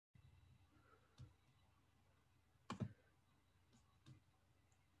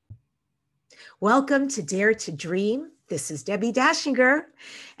Welcome to Dare to Dream. This is Debbi Dachinger,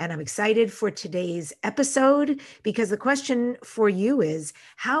 and I'm excited for today's episode because the question for you is,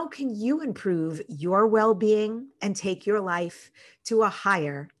 how can you improve your well-being and take your life to a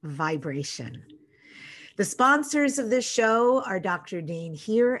higher vibration? The sponsors of this show are Dr. Dane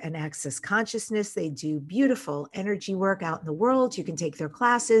here and Access Consciousness. They do beautiful energy work out in the world. You can take their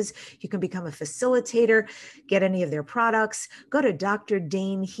classes. You can become a facilitator, get any of their products. Go to Dr.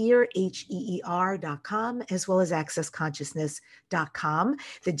 Dane here, HEER.com, as well as accessconsciousness.com.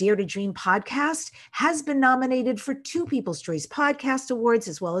 The Dare to Dream podcast has been nominated for 2 People's Choice Podcast Awards,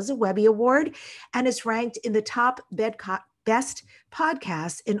 as well as a Webby Award, and is ranked in the top best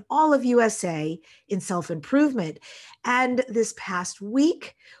podcasts in all of USA in self-improvement. And this past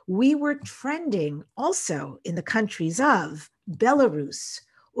week, we were trending also in the countries of Belarus,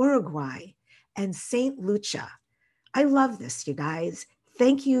 Uruguay, and St. Lucia. I love this, you guys.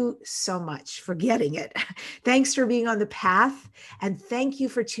 Thank you so much for getting it. Thanks for being on the path. And thank you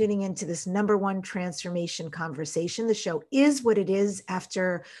for tuning into this #1 transformation conversation. The show is what it is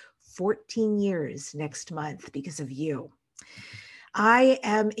after 14 years next month because of you. I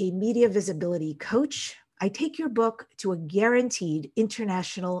am a media visibility coach. I take your book to a guaranteed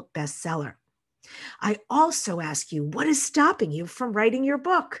international bestseller. I also ask you, what is stopping you from writing your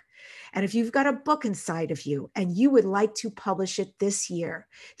book? And if you've got a book inside of you and you would like to publish it this year,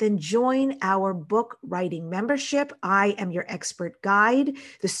 then join our book writing membership. I am your expert guide.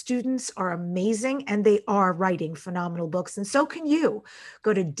 The students are amazing and they are writing phenomenal books. And so can you.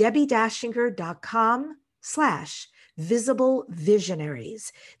 Go to DebbiDachinger.com/visible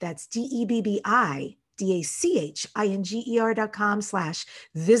visionaries. That's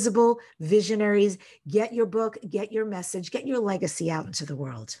DEBBIDACHINGER.com/visible visionaries. Get your book, get your message, get your legacy out into the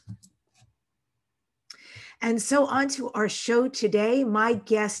world. And so on to our show today. My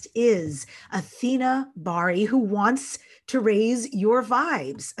guest is ATHENA Bahri, who wants to raise your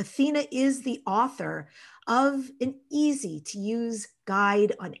vibes. ATHENA is the author of an easy-to-use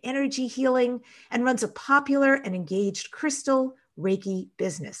guide on energy healing and runs a popular and engaged crystal Reiki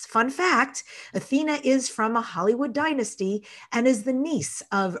business. Fun fact, ATHENA is from a Hollywood dynasty and is the niece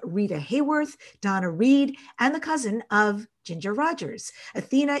of Rita Hayworth, Donna Reed, and the cousin of Ginger Rogers.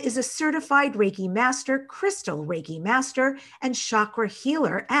 ATHENA is a certified Reiki master, crystal Reiki master, and chakra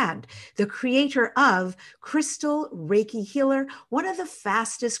healer, and the creator of Crystal Reiki Healer, one of the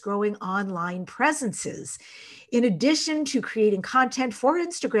fastest growing online presences. In addition to creating content for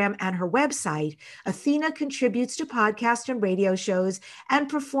Instagram and her website, ATHENA contributes to podcast and radio shows and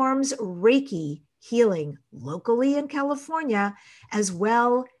performs Reiki healing locally in California, as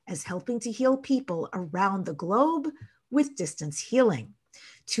well as helping to heal people around the globe with distance healing.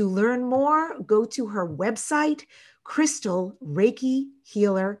 To learn more, go to her website,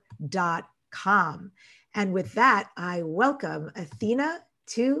 crystalreikihealer.com. And with that, I welcome ATHENA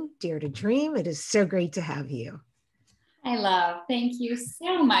to Dare to Dream. It is so great to have you. Hi, love. Thank you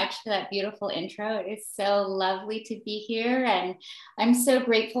so much for that beautiful intro. It is so lovely to be here. And I'm so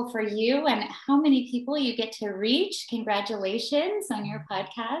grateful for you and how many people you get to reach. Congratulations on your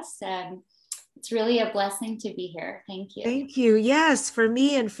podcast. It's really a blessing to be here. Thank you. Thank you. Yes, for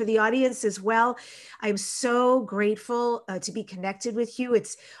me and for the audience as well. I'm so grateful to be connected with you.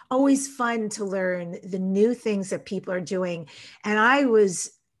 It's always fun to learn the new things that people are doing. And I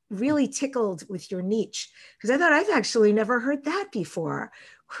was really tickled with your niche because I thought I've actually never heard that before.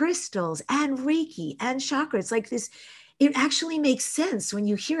 Crystals and Reiki and chakras, like this. It actually makes sense when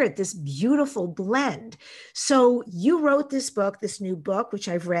you hear it, this beautiful blend. So you wrote this book, this new book, which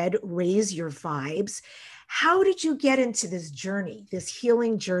I've read, Raise Your Vibes. How did you get into this journey, this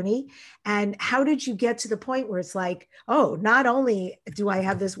healing journey? And how did you get to the point where it's like, oh, not only do I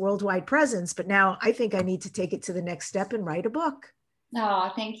have this worldwide presence, but now I think I need to take it to the next step and write a book?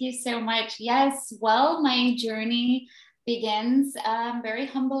 Oh, thank you so much. Yes, well, my journey begins very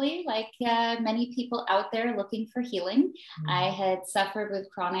humbly, like many people out there looking for healing. Mm-hmm. I had suffered with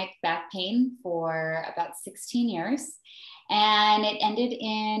chronic back pain for about 16 years, and it ended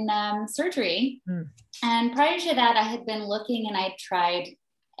in surgery. Mm. And prior to that, I had been looking and I tried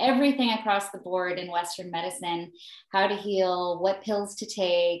everything across the board in Western medicine, how to heal, what pills to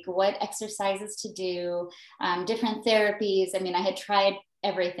take, what exercises to do, different therapies. I mean, I had tried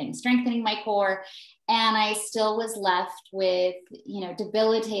everything, strengthening my core, and I still was left with,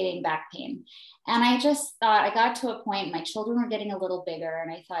 debilitating back pain. And I just thought, I got to a point, my children were getting a little bigger,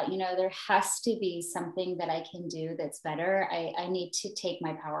 and I thought, there has to be something that I can do that's better. I need to take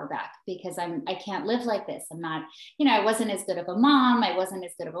my power back because I can't live like this. I'm not, I wasn't as good of a mom. I wasn't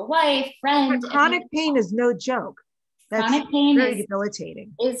as good of a wife, friend. Chronic pain is no joke. Chronic pain very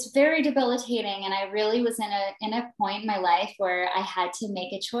debilitating. Is very debilitating. And I really was in a point in my life where I had to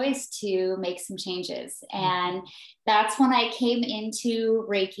make a choice to make some changes. And that's when I came into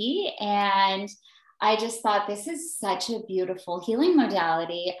Reiki, and I just thought, this is such a beautiful healing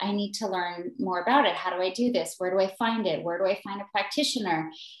modality. I need to learn more about it. How do I do this? Where do I find it? Where do I find a practitioner?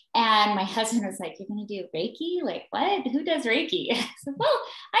 And my husband was like, you're going to do Reiki? Like, what? Who does Reiki? I said, well,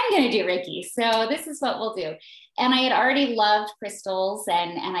 I'm going to do Reiki. So this is what we'll do. And I had already loved crystals,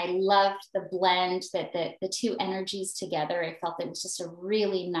 and I loved the blend, that the two energies together. I felt it was just a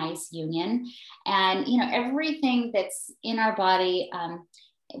really nice union. And, you know, everything that's in our body,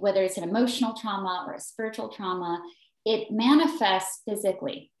 whether it's an emotional trauma or a spiritual trauma, it manifests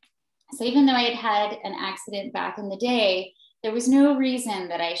physically. So even though I had had an accident back in the day, there was no reason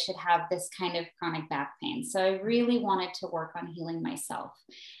that I should have this kind of chronic back pain. So I really wanted to work on healing myself.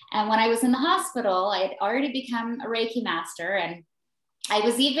 And when I was in the hospital, I had already become a Reiki master, and I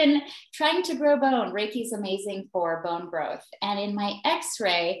was even trying to grow bone. Reiki is amazing for bone growth. And in my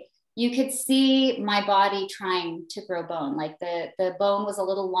x-ray, you could see my body trying to grow bone. Like the bone was a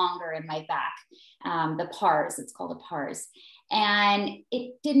little longer in my back, the pars, it's called a pars. And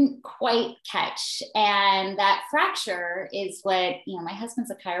it didn't quite catch. And that fracture is what, you know, my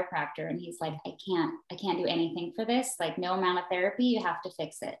husband's a chiropractor, and he's like, I can't do anything for this. Like, no amount of therapy, you have to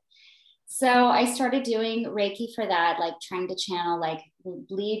fix it. So I started doing Reiki for that, like trying to channel, like,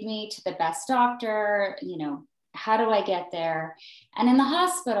 lead me to the best doctor, you know, how do I get there? And in the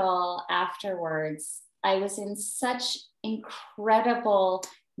hospital afterwards, I was in such incredible,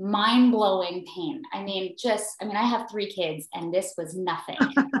 mind-blowing pain. I mean, I have 3 kids, and this was nothing.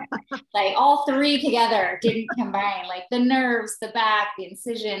 Like, all 3 together didn't combine, like the nerves, the back, the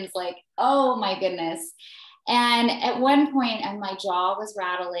incisions, like, oh my goodness. And at one point, and my jaw was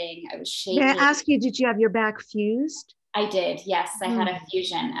rattling, I was shaking. May I ask you, did you have your back fused? I did, yes. I had a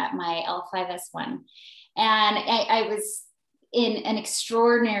fusion at my L5S1. And I was in an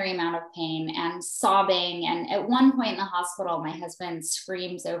extraordinary amount of pain and sobbing. And at one point in the hospital, my husband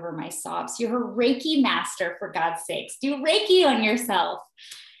screams over my sobs, "You're a Reiki master, for God's sakes, do Reiki on yourself."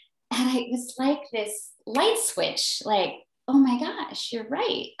 And it was like this light switch, like, oh my gosh, you're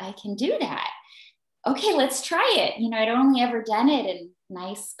right, I can do that. Okay, let's try it. You know, I'd only ever done it in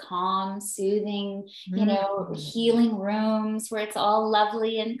nice, calm, soothing, you know, healing rooms where it's all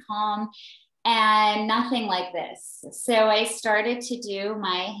lovely and calm. And nothing like this. So I started to do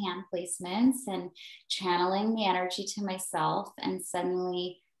my hand placements and channeling the energy to myself. And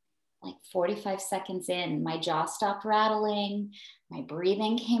suddenly, like 45 seconds in, my jaw stopped rattling. My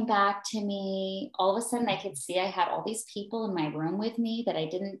breathing came back to me. All of a sudden, I could see I had all these people in my room with me that I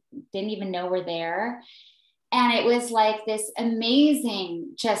didn't even know were there. And it was like this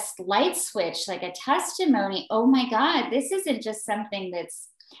amazing just light switch, like a testimony. Oh my God, this isn't just something that's,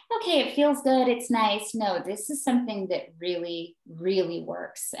 okay, it feels good, it's nice. No, this is something that really, really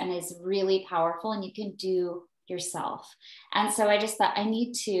works and is really powerful, and you can do yourself. And so I just thought, I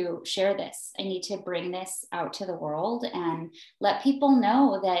need to share this. I need to bring this out to the world and let people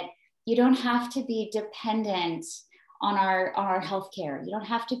know that you don't have to be dependent on our healthcare. You don't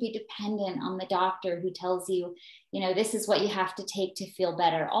have to be dependent on the doctor who tells you, you know, this is what you have to take to feel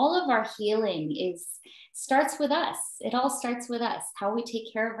better. All of our healing starts with us. It all starts with us, how we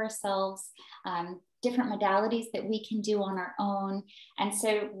take care of ourselves, different modalities that we can do on our own. And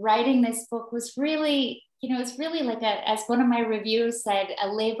so writing this book was really, you know, it's really like as one of my reviews said, a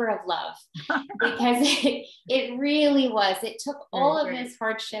labor of love, because it really was. It took all of this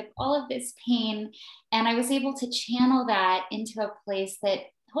hardship, all of this pain, and I was able to channel that into a place that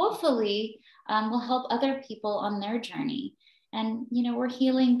hopefully will help other people on their journey. And, you know, we're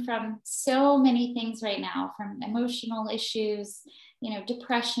healing from so many things right now, from emotional issues, you know,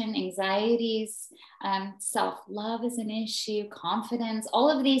 depression, anxieties, self-love is an issue, confidence, all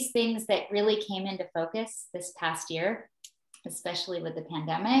of these things that really came into focus this past year, especially with the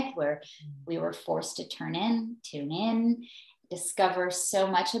pandemic, where we were forced to tune in, discover so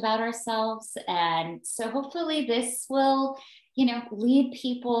much about ourselves. And so hopefully this will, you know, lead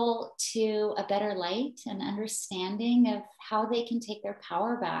people to a better light and understanding of how they can take their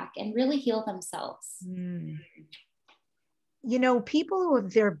power back and really heal themselves. You know, people who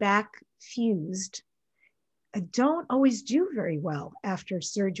have their back fused don't always do very well after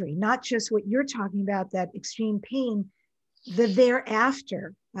surgery. Not just what you're talking about, that extreme pain, the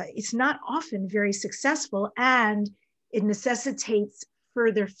thereafter. It's not often very successful, and it necessitates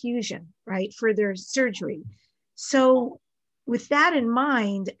further fusion, right? Further surgery. So with that in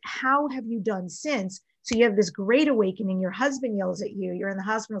mind, how have you done since? So you have this great awakening. Your husband yells at you. You're in the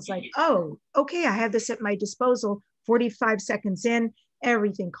hospital. It's like, oh, okay, I have this at my disposal. 45 seconds in,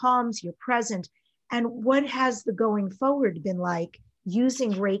 everything calms, you're present. And what has the going forward been like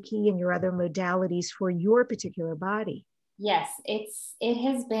using Reiki and your other modalities for your particular body? Yes, it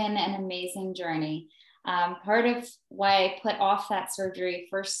has been an amazing journey. Part of why I put off that surgery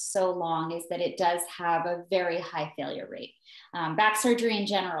for so long is that it does have a very high failure rate. Back surgery in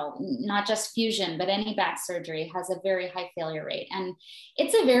general, not just fusion, but any back surgery has a very high failure rate. And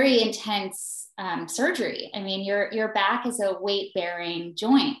it's a very intense surgery. I mean, your back is a weight bearing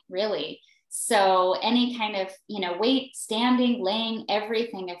joint, really. So any kind of, weight, standing, laying,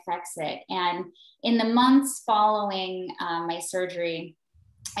 everything affects it. And in the months following my surgery,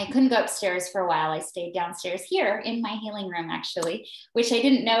 I couldn't go upstairs for a while. I stayed downstairs here in my healing room, actually, which I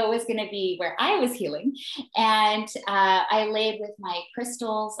didn't know was going to be where I was healing. And I laid with my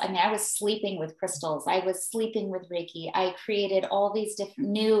crystals. I mean, I was sleeping with crystals. I was sleeping with Reiki. I created all these different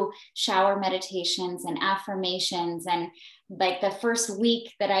new shower meditations and affirmations. And like the first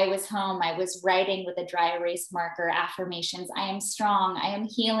week that I was home, I was writing with a dry erase marker affirmations. I am strong. I am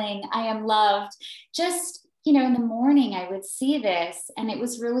healing. I am loved. Just in the morning, I would see this and it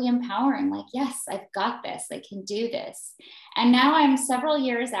was really empowering. Like, yes, I've got this. I can do this. And now I'm several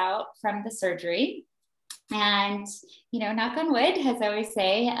years out from the surgery. And, knock on wood, as I always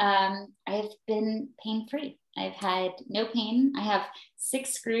say, I've been pain-free. I've had no pain. I have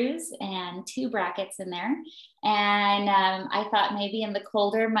 6 screws and 2 brackets in there. And I thought maybe in the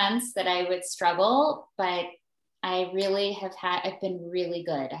colder months that I would struggle, but I've been really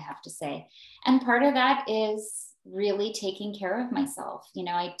good, I have to say. And part of that is really taking care of myself.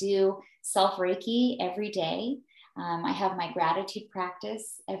 I do self Reiki every day. I have my gratitude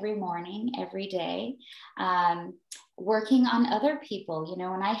practice every morning, every day, working on other people,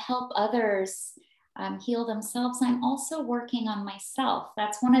 when I help others heal themselves, I'm also working on myself.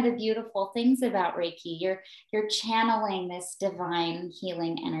 That's one of the beautiful things about Reiki. You're channeling this divine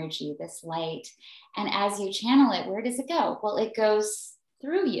healing energy, this light. And as you channel it, where does it go? Well, it goes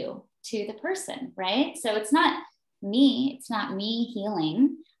through you to the person, right? So it's not me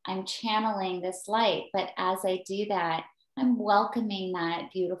healing. I'm channeling this light. But as I do that, I'm welcoming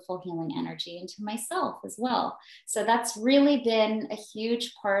that beautiful healing energy into myself as well. So that's really been a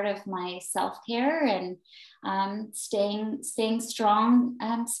huge part of my self-care and staying strong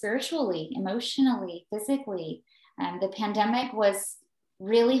spiritually, emotionally, physically. The pandemic was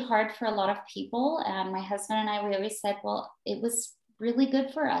really hard for a lot of people. My husband and I, we always said, well, it was really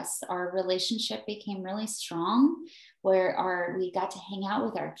good for us. Our relationship became really strong, where we got to hang out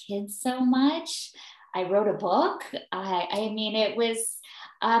with our kids so much. I wrote a book. I mean, it was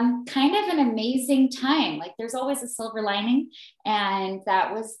kind of an amazing time. Like, there's always a silver lining, and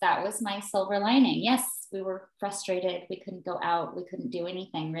that was my silver lining. Yes, we were frustrated. We couldn't go out. We couldn't do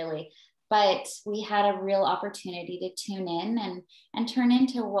anything really, but we had a real opportunity to tune in and turn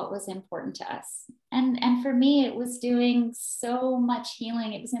into what was important to us. And for me, it was doing so much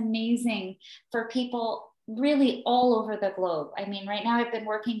healing. It was amazing for people really all over the globe. I mean, right now I've been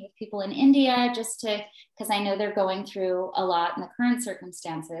working with people in India because I know they're going through a lot in the current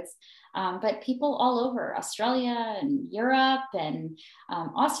circumstances, but people all over Australia and Europe and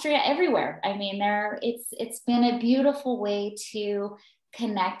Austria, everywhere. I mean, it's been a beautiful way to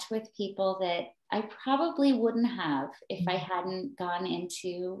connect with people that I probably wouldn't have if I hadn't gone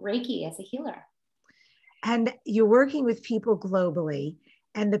into Reiki as a healer. And you're working with people globally.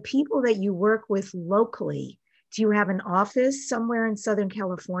 And the people that you work with locally, do you have an office somewhere in Southern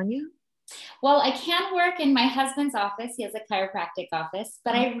California? Well, I can work in my husband's office. He has a chiropractic office,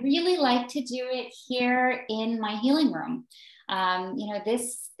 but I really like to do it here in my healing room.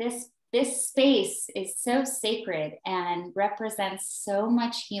 This space is so sacred and represents so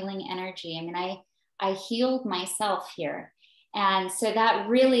much healing energy. I mean, I healed myself here. And so that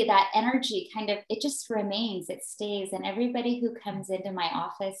energy it just remains, it stays. And everybody who comes into my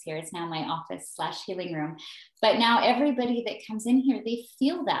office here, it's now my office / healing room. But now everybody that comes in here, they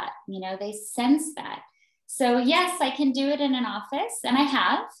feel that, they sense that. So yes, I can do it in an office, and I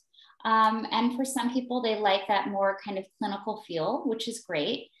have. And for some people, they like that more kind of clinical feel, which is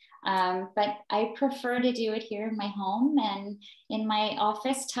great. But I prefer to do it here in my home and in my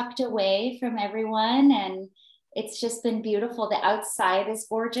office, tucked away from everyone. And it's just been beautiful. The outside is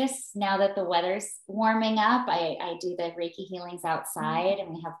gorgeous. Now that the weather's warming up, I do the Reiki healings outside,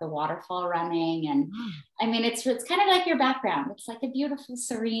 and we have the waterfall running. And I mean, it's kind of like your background. It's like a beautiful,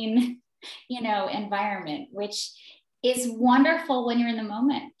 serene, environment, which is wonderful when you're in the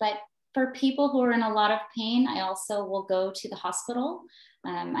moment. But for people who are in a lot of pain, I also will go to the hospital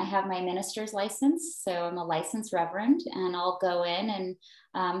I have my minister's license, so I'm a licensed reverend, and I'll go in,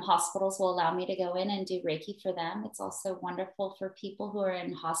 and hospitals will allow me to go in and do Reiki for them. It's also wonderful for people who are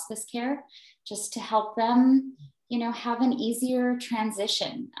in hospice care, just to help them, have an easier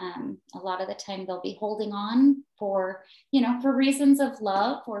transition. A lot of the time they'll be holding on for reasons of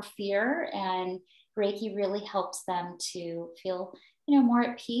love or fear, and Reiki really helps them to feel, more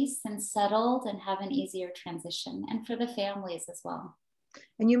at peace and settled and have an easier transition, and for the families as well.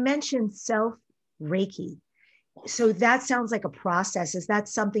 And you mentioned self-Reiki. So that sounds like a process. Is that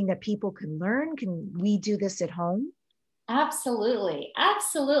something that people can learn? Can we do this at home? Absolutely.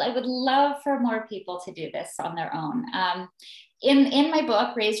 Absolutely. I would love for more people to do this on their own. In my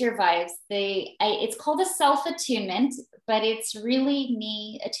book, Raise Your Vibes, it's called a self-attunement, but it's really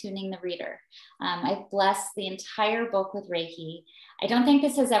me attuning the reader. I've blessed the entire book with Reiki. I don't think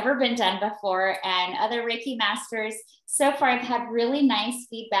this has ever been done before, and other Reiki masters, so far I've had really nice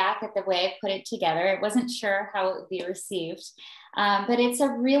feedback at the way I put it together. I wasn't sure how it would be received, but it's a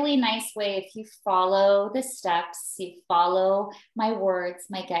really nice way if you follow the steps, you follow my words,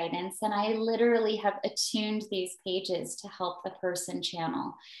 my guidance, and I literally have attuned these pages to help the person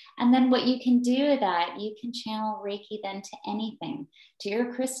channel. And then what you can do is that you can channel Reiki then to anything, to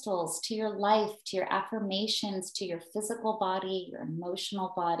your crystals, to your life, to your affirmations, to your physical body, your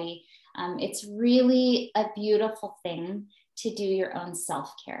emotional body. It's really a beautiful thing to do your own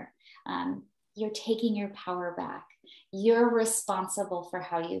self-care. You're taking your power back. You're responsible for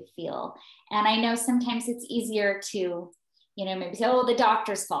how you feel. And I know sometimes it's easier to, maybe say, oh, the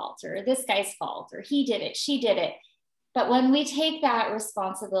doctor's fault, or this guy's fault, or he did it, she did it. But when we take that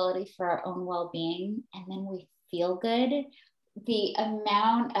responsibility for our own well-being, and then we feel good, the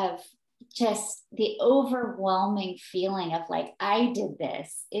amount of just the overwhelming feeling of like, I did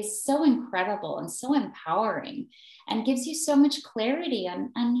this, is so incredible and so empowering, and gives you so much clarity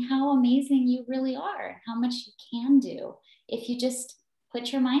on how amazing you really are, and how much you can do if you just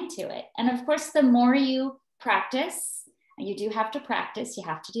put your mind to it. And of course, the more you practice, you do have to practice, you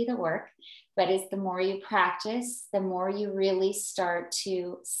have to do the work, but the more you practice, the more you really start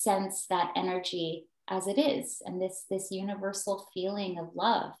to sense that energy as it is, and this universal feeling of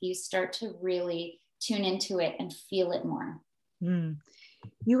love. You start to really tune into it and feel it more.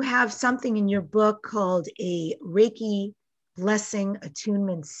 You have something in your book called a Reiki Blessing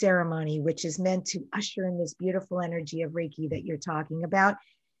Attunement Ceremony, which is meant to usher in this beautiful energy of Reiki that you're talking about.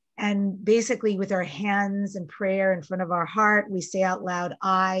 And basically, with our hands and prayer in front of our heart, we say out loud,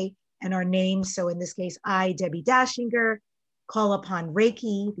 I, and our names. So in this case, I, Debbi Dachinger, call upon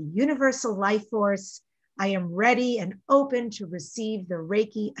Reiki, the universal life force. I am ready and open to receive the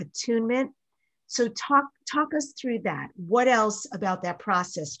Reiki attunement. So talk us through that. What else about that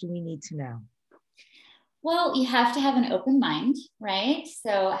process do we need to know? Well, you have to have an open mind, right?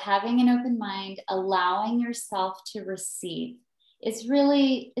 So having an open mind, allowing yourself to receive is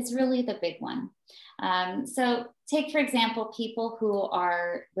really the big one. So take, for example, people who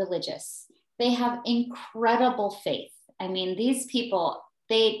are religious. They have incredible faith. I mean, these people,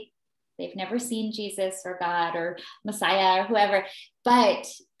 they've never seen Jesus or God or Messiah or whoever,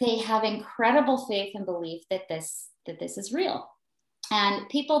 but they have incredible faith and belief that this is real. And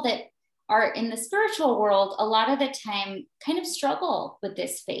people that are in the spiritual world, a lot of the time kind of struggle with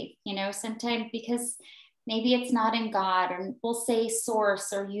this faith, sometimes because maybe it's not in God, or we'll say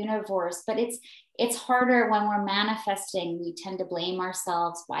source or universe, but it's harder when we're manifesting. We tend to blame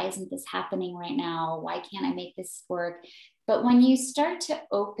ourselves. Why isn't this happening right now? Why can't I make this work? But when you start to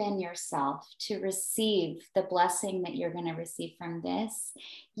open yourself to receive the blessing that you're going to receive from this,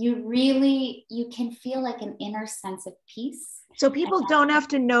 you can feel like an inner sense of peace. So people don't have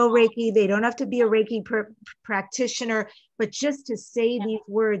to know Reiki. They don't have to be a Reiki practitioner, but just to say these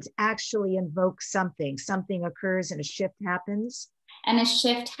words actually invoke something. Something occurs and a shift happens. And a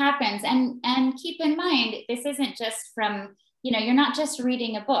shift happens. And keep in mind, this isn't just from, you're not just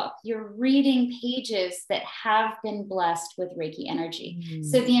reading a book. You're reading pages that have been blessed with Reiki energy.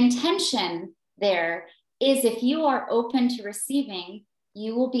 So the intention there is, if you are open to receiving,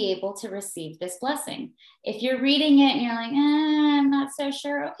 you will be able to receive this blessing. If you're reading it and you're like, I'm not so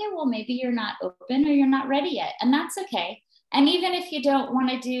sure. Okay, well, maybe you're not open or you're not ready yet. And that's okay. And even if you don't want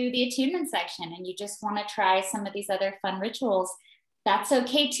to do the attunement section and you just want to try some of these other fun rituals, that's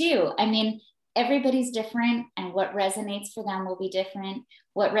okay too. I mean, everybody's different, and what resonates for them will be different.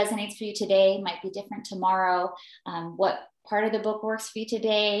 What resonates for you today might be different tomorrow. What part of the book works for you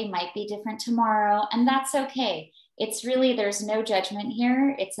today might be different tomorrow. And that's okay. It's really, there's no judgment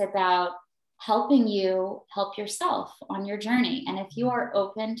here. It's about helping you help yourself on your journey. And if you are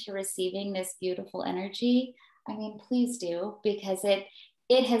open to receiving this beautiful energy, I mean, please do, because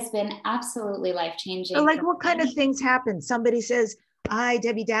it has been absolutely life-changing. So like what kind of things happen? Somebody says, I,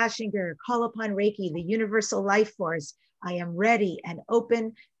 Debbi Dachinger, call upon Reiki, the universal life force. I am ready and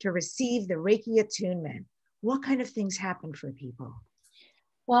open to receive the Reiki attunement. What kind of things happen for people?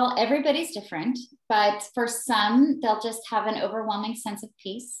 Well, everybody's different, but for some, they'll just have an overwhelming sense of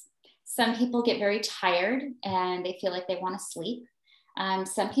peace. Some people get very tired and they feel like they want to sleep.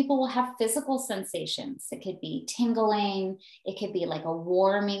 Some people will have physical sensations. It could be tingling. It could be like a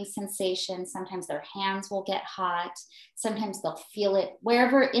warming sensation. Sometimes their hands will get hot. Sometimes they'll feel it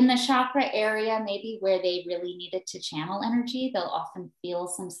wherever in the chakra area, maybe where they really needed to channel energy, they'll often feel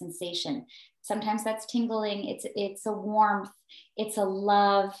some sensation. Sometimes that's tingling. It's a warmth. It's a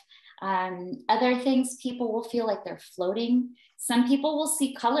love. Other things, people will feel like they're floating. Some people will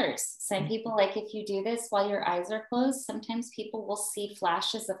see colors. Some people, like if you do this while your eyes are closed, sometimes people will see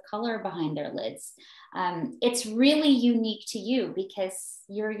flashes of color behind their lids. It's really unique to you because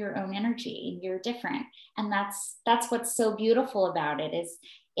you're your own energy. You're different. And that's what's so beautiful about it is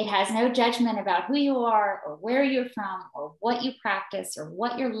it has no judgment about who you are or where you're from or what you practice or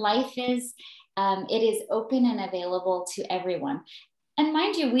what your life is. It is open and available to everyone. And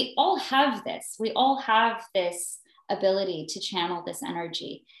mind you, we all have this. We all have this ability to channel this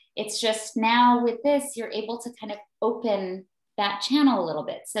energy. It's just now with this, you're able to kind of open that channel a little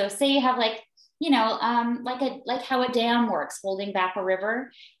bit. So say you have like, like how a dam works, holding back a river.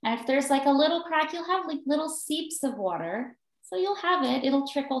 And if there's like a little crack, you'll have like little seeps of water. So you'll have it, it'll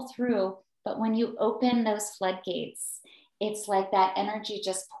trickle through. But when you open those floodgates, it's like that energy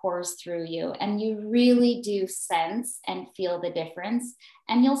just pours through you and you really do sense and feel the difference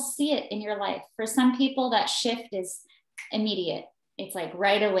and you'll see it in your life. For some people, that shift is immediate. It's like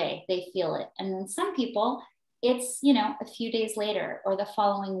right away, they feel it. And then some people, it's, a few days later or the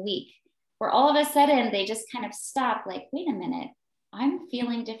following week, where all of a sudden they just kind of stop like, wait a minute, I'm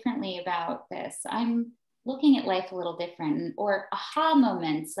feeling differently about this. I'm looking at life a little different, or aha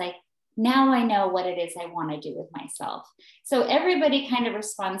moments like, now I know what it is I want to do with myself. So everybody kind of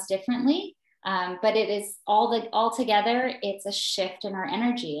responds differently, but it is all together, it's a shift in our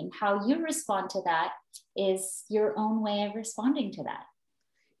energy, and how you respond to that is your own way of responding to that.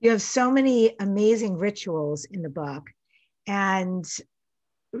 You have so many amazing rituals in the book, and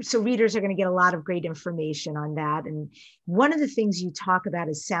so readers are going to get a lot of great information on that. And one of the things you talk about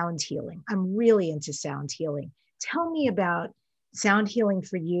is sound healing. I'm really into sound healing. Tell me about sound healing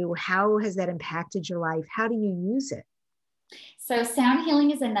for you. How has that impacted your life? How do you use it? So sound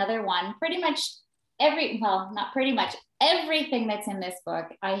healing is another one. Pretty much not pretty much everything that's in this book,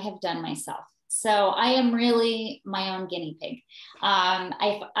 I have done myself. So I am really my own guinea pig.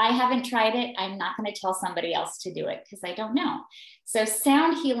 If I haven't tried it, I'm not going to tell somebody else to do it because I don't know. So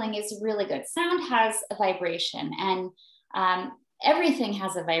sound healing is really good. Sound has a vibration, and everything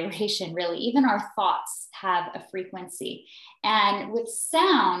has a vibration, really. Even our thoughts have a frequency. And with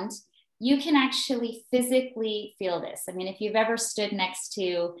sound, you can actually physically feel this. I mean, if you've ever stood next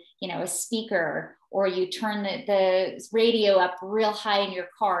to, a speaker, or you turn the radio up real high in your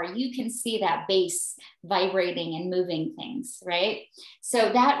car, you can see that bass vibrating and moving things, right?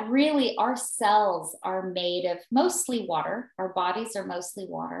 So that really, our cells are made of mostly water. Our bodies are mostly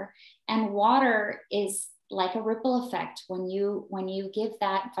water, and water is like a ripple effect. When you give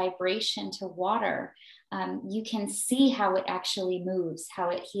that vibration to water, you can see how it actually moves, how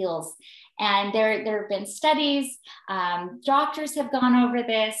it heals. And there have been studies, doctors have gone over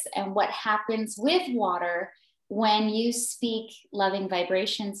this, and what happens with water when you speak loving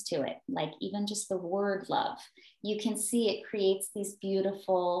vibrations to it, like even just the word love, you can see it creates these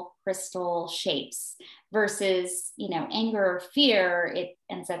beautiful crystal shapes versus, anger or fear, it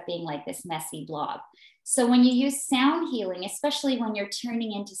ends up being like this messy blob. So when you use sound healing, especially when you're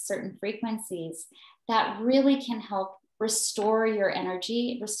tuning into certain frequencies, that really can help restore your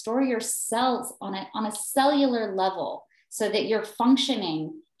energy, restore your cells on a cellular level so that you're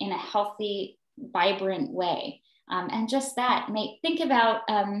functioning in a healthy, vibrant way. And just that, think about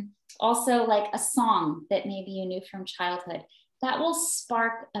also like a song that maybe you knew from childhood. That will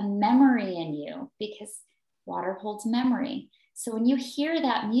spark a memory in you because water holds memory. So when you hear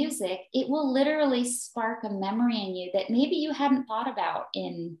that music, it will literally spark a memory in you that maybe you hadn't thought about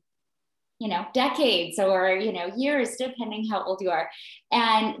in decades or, years, depending how old you are.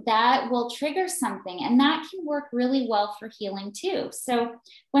 And that will trigger something. And that can work really well for healing too. So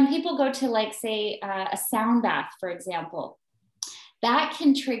when people go to like, say, a sound bath, for example, that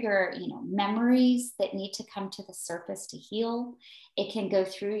can trigger, memories that need to come to the surface to heal. It can go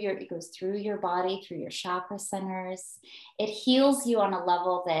through it goes through your body, through your chakra centers. It heals you on a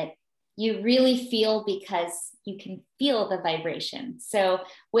level that you really feel because you can feel the vibration. So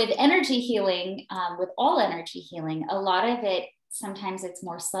with energy healing, with all energy healing, a lot of it, sometimes it's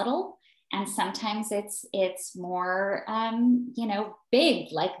more subtle, and sometimes it's more,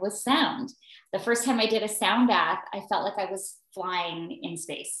 big, like with sound. The first time I did a sound bath, I felt like I was flying in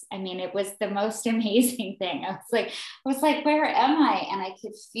space. I mean, it was the most amazing thing. I was like, where am I? And I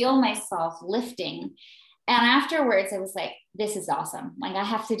could feel myself lifting. And afterwards, I was like, this is awesome. Like, I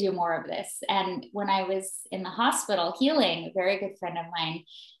have to do more of this. And when I was in the hospital healing, a very good friend of mine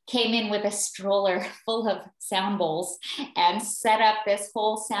came in with a stroller full of sound bowls and set up this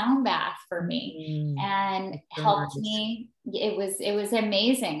whole sound bath for me and helped me. It was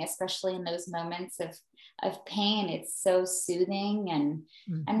amazing, especially in those moments of pain. It's so soothing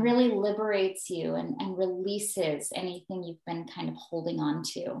and really liberates you and releases anything you've been kind of holding on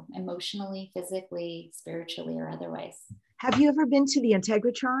to emotionally, physically, spiritually, or otherwise. Have you ever been to the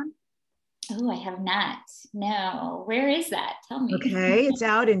Integratron? Oh, I have not. No. Where is that? Tell me. Okay, it's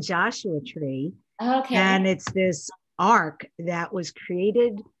out in Joshua Tree. Okay. And it's this ark that was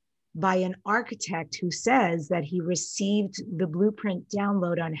created by an architect who says that he received the blueprint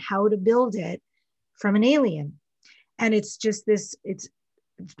download on how to build it from an alien. And it's just this, it's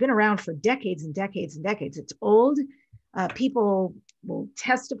been around for decades and decades and decades. It's old. People will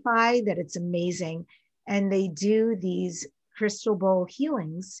testify that it's amazing. And they do these crystal bowl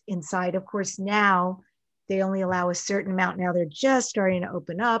healings inside. Of course, now they only allow a certain amount. Now they're just starting to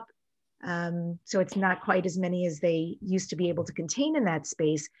open up. So it's not quite as many as they used to be able to contain in that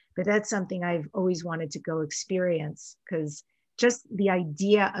space. But that's something I've always wanted to go experience, because just the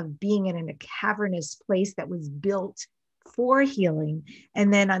idea of being in a cavernous place that was built for healing,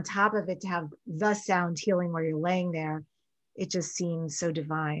 and then on top of it to have the sound healing where you're laying there, it just seems so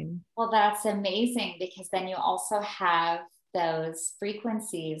divine. Well, that's amazing, because then you also have those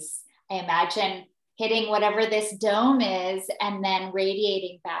frequencies, I imagine, hitting whatever this dome is and then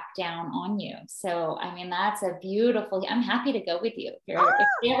radiating back down on you. So, I mean, that's a beautiful, I'm happy to go with you if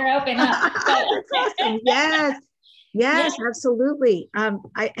you ever open up. That's awesome. Yes, absolutely.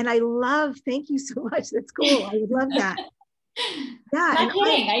 I love, thank you so much. That's cool. I would love that. Yeah. Not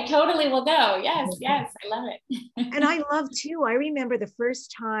kidding. I totally will go. Yes, I love it. And I love too, I remember the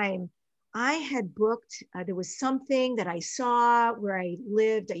first time I had booked, there was something that I saw where I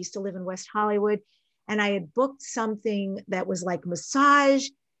lived. I used to live in West Hollywood, and I had booked something that was like massage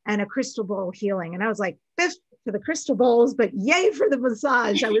and a crystal bowl healing. And I was like, biff for the crystal bowls, but yay for the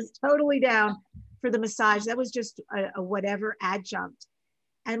massage. I was totally down for the massage. That was just a whatever adjunct.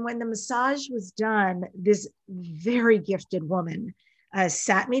 And when the massage was done, this very gifted woman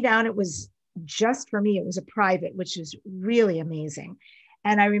sat me down. It was just for me. It was a private, which is really amazing.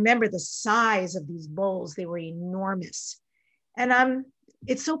 And I remember the size of these bowls. They were enormous. And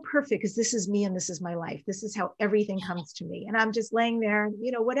it's so perfect, because this is me and this is my life. This is how everything comes to me. And I'm just laying there,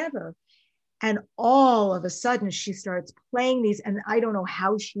 whatever. And all of a sudden she starts playing these. And I don't know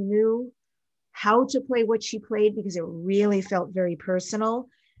how she knew how to play what she played, because it really felt very personal.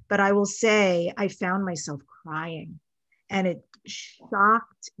 But I will say I found myself crying, and it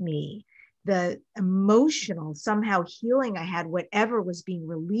shocked me, the emotional somehow healing I had, whatever was being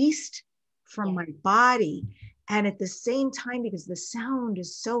released from my body. And at the same time, because the sound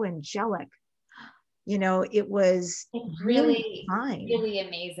is so angelic, it was really fine. Really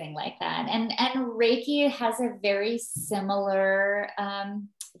amazing like that. And Reiki has a very similar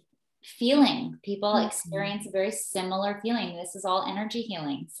feeling. People experience a very similar feeling. This is all energy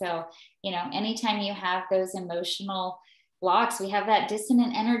healing. So, anytime you have those emotional blocks, we have that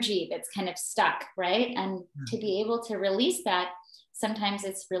dissonant energy that's kind of stuck, right? And to be able to release that, sometimes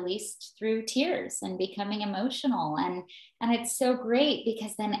it's released through tears and becoming emotional. And it's so great,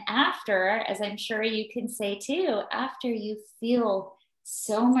 because then after, as I'm sure you can say too, after you feel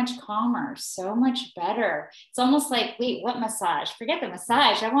so much calmer, so much better. It's almost like, wait, what massage? Forget the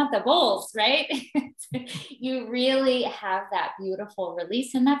massage. I want the bowls, right? You really have that beautiful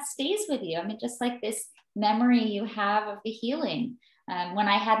release, and that stays with you. I mean, just like this memory you have of the healing. When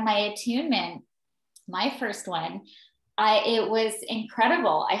I had my attunement, my first one, it was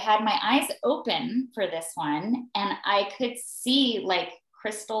incredible. I had my eyes open for this one, and I could see like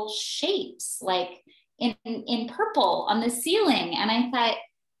crystal shapes, like in purple on the ceiling. And I thought,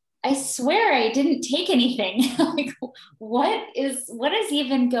 I swear I didn't take anything. Like, what is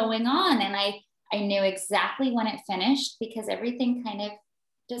even going on? And I knew exactly when it finished, because everything kind of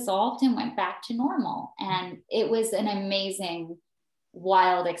dissolved and went back to normal. And it was an amazing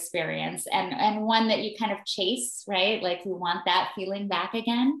wild experience, and one that you kind of chase, right? Like you want that feeling back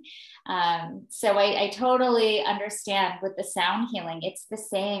again. So I totally understand with the sound healing. It's the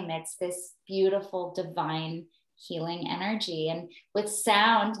same. It's this beautiful divine healing energy. And with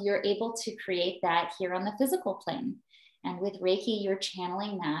sound, you're able to create that here on the physical plane. And with Reiki, you're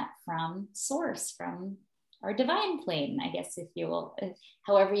channeling that from source, from our divine plane, I guess, if you will,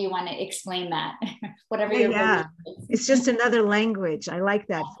 however you want to explain that, whatever your yeah. It's just another language. I like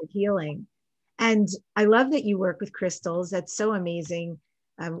that for healing. And I love that you work with crystals. That's so amazing.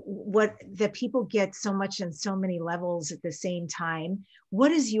 What that people get so much on so many levels at the same time.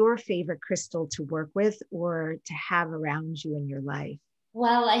 What is your favorite crystal to work with or to have around you in your life?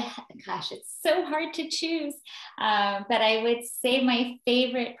 Well, gosh, it's so hard to choose. But I would say my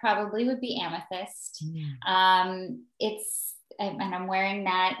favorite probably would be amethyst. And I'm wearing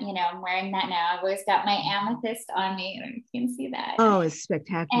that, I'm wearing that now. I've always got my amethyst on me. I don't know if you can see that. Oh, it's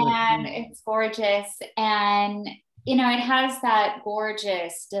spectacular. And it's gorgeous. And, it has that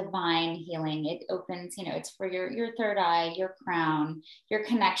gorgeous divine healing. It opens, it's for your third eye, your crown, your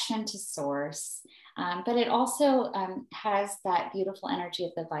connection to source. But it also has that beautiful energy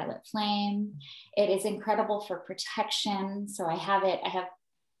of the violet flame. It is incredible for protection. So I have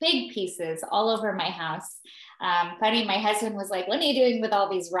big pieces all over my house. Funny, my husband was like, what are you doing with all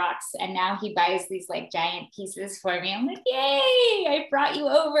these rocks? And now he buys these like giant pieces for me. I'm like, yay, I brought you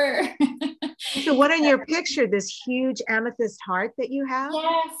over. So what in your picture, this huge amethyst heart that you have?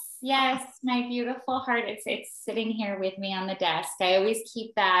 Yes, my beautiful heart. It's sitting here with me on the desk. I always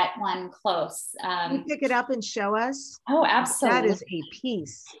keep that one close. Can you pick it up and show us? Oh, absolutely. That is a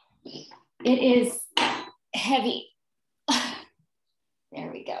piece. It is heavy. There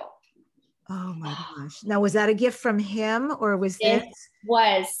we go. Oh my gosh. Now, was that a gift from him or was this? It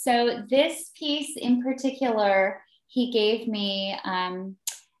was. So this piece in particular, he gave me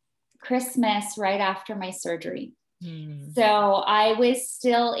Christmas right after my surgery. So I was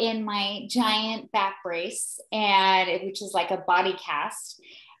still in my giant back brace, which is like a body cast.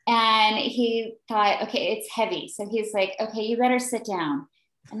 And he thought, okay, it's heavy. So he's like, okay, you better sit down.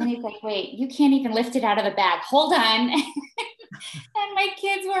 And then he's like, wait, you can't even lift it out of the bag. Hold on. And my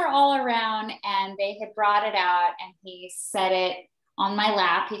kids were all around and they had brought it out and he set it on my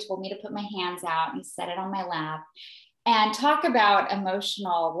lap. He told me to put my hands out and he set it on my lap. And talk about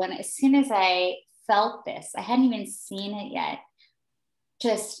emotional, as soon as I felt this, I hadn't even seen it yet,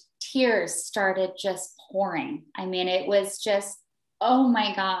 just tears started just pouring. I mean, it was just, oh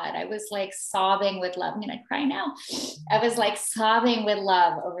my God, I was like sobbing with love. I'm gonna cry now. I was like sobbing with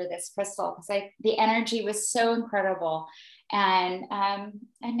love over this crystal because the energy was so incredible. And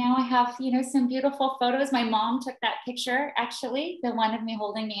now I have, some beautiful photos. My mom took that picture, actually, the one of me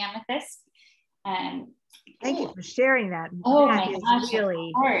holding the amethyst. Thank you for sharing that. Oh that my is gosh,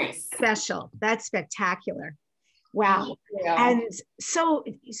 really special. That's spectacular. Wow. And so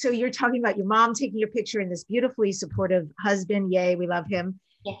you're talking about your mom taking your picture and this beautifully supportive husband. Yay, we love him.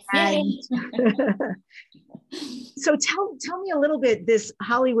 Yes. And so tell me a little bit, this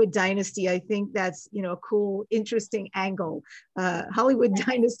Hollywood Dynasty. I think that's, a cool, interesting angle. Hollywood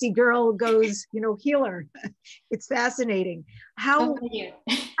Dynasty girl goes, healer. It's fascinating.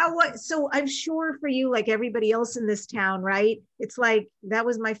 So I'm sure for you, like everybody else in this town, right? It's like, that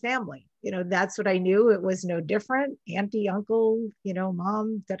was my family. That's what I knew. It was no different. Auntie, uncle,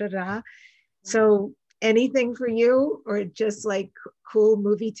 mom, So anything for you, or just like cool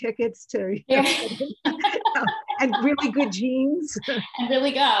movie tickets to and really good jeans? And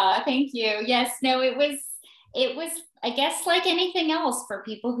really go. Thank you. Yes, no, it was, I guess, like anything else for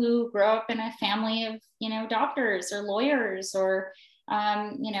people who grow up in a family of, doctors or lawyers or,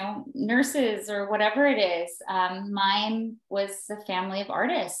 nurses or whatever it is. Mine was a family of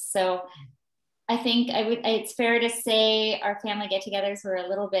artists. So I think it's fair to say our family get-togethers were a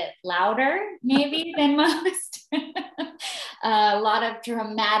little bit louder maybe than most. A lot of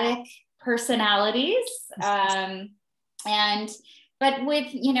dramatic personalities. But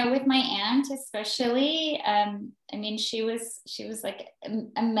with my aunt especially, she was like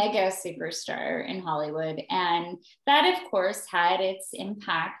a mega superstar in Hollywood. And that of course had its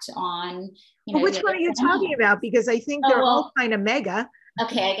impact on, well, which one are you talking about? Because I think they're all kind of mega.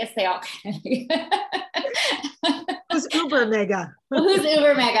 Okay, I guess they all kind of. Who's uber mega? Who's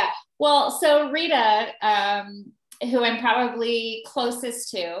uber mega? Well, so Rita, who I'm probably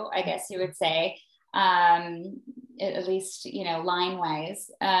closest to, I guess you would say, at least, line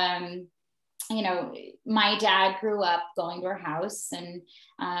wise. you know, my dad grew up going to our house, and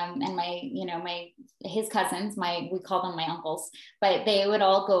my, you know, his cousins, we call them my uncles, but they would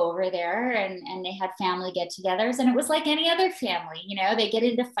all go over there, and they had family get-togethers, and it was like any other family, you know, they get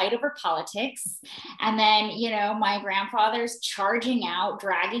into fight over politics, and then, you know, my grandfather's charging out,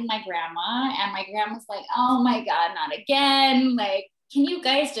 dragging my grandma, and my grandma's like, oh my God, not again. Like, can you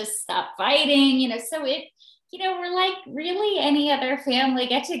guys just stop fighting? You know, so you know, we're like really any other family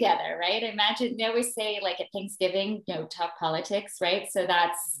get together, right? Imagine, they always say like at Thanksgiving, you know, talk politics, right? So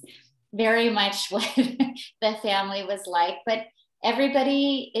that's very much what the family was like. But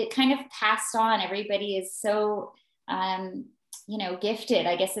everybody, it kind of passed on. Everybody is so, you know, gifted.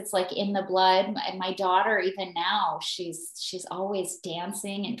 I guess it's like in the blood. My daughter, even now, she's always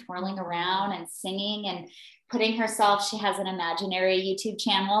dancing and twirling around and singing and putting herself, she has an imaginary YouTube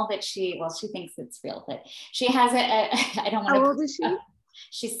channel that she thinks it's real, but she has I don't want to. How old is she?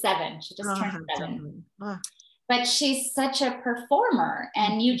 She's 7. She just turned 7. Oh. But she's such a performer,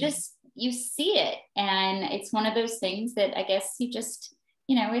 and you see it. And it's one of those things that I guess you just,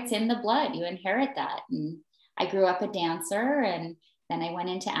 you know, it's in the blood, you inherit that. And I grew up a dancer, and then I went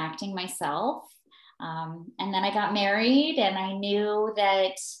into acting myself. And then I got married, and I knew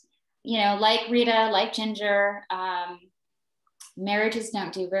that, you know, like Rita, like Ginger, marriages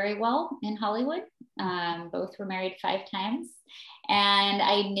don't do very well in Hollywood. Both were married 5 times. And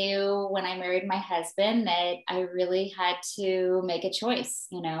I knew when I married my husband that I really had to make a choice.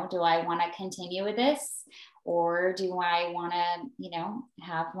 You know, do I want to continue with this, or do I want to, you know,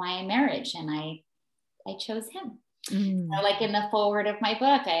 have my marriage? And I chose him. So like in the foreword of my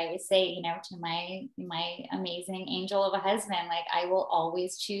book, I always say, you know, to my amazing angel of a husband, like, I will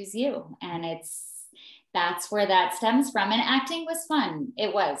always choose you. And that's where that stems from. And acting was fun.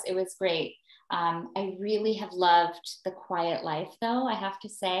 It was great. I really have loved the quiet life, though, I have to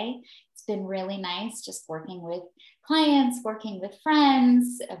say. It's been really nice just working with clients, working with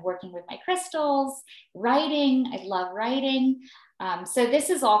friends, working with my crystals, writing. I love writing. So this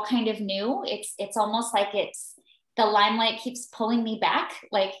is all kind of new. It's almost like the limelight keeps pulling me back.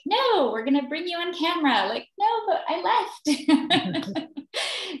 Like, no, we're going to bring you on camera. Like, no, but I left.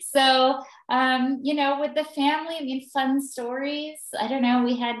 So, you know, with the family, I mean, fun stories. I don't know.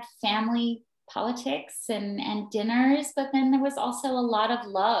 We had family politics and dinners, but then there was also a lot of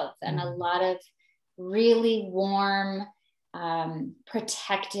love and a lot of really warm,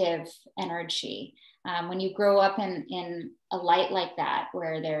 protective energy. When you grow up in a light like that,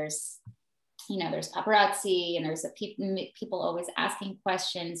 where there's, you know, there's paparazzi and there's people always asking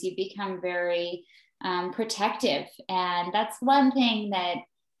questions, you become very protective. And that's one thing that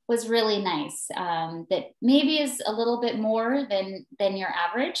was really nice, that maybe is a little bit more than your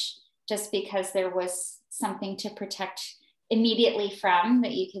average, just because there was something to protect immediately from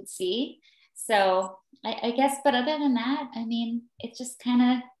that you could see. So I guess, but other than that, I mean, it's just kind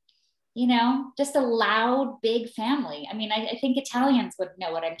of, you know, just a loud, big family. I mean, I think Italians would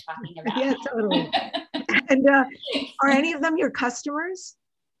know what I'm talking about. Yeah, totally. And are any of them your customers?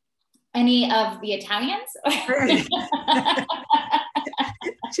 Any of the Italians?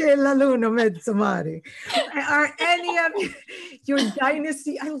 C'è la luna mezzo mare. Are any of your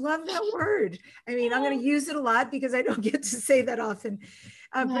Dynasty? I love that word. I mean, I'm going to use it a lot because I don't get to say that often.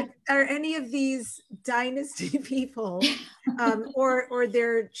 But are any of these Dynasty people, or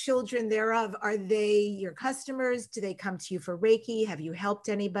their children thereof, are they your customers? Do they come to you for Reiki? Have you helped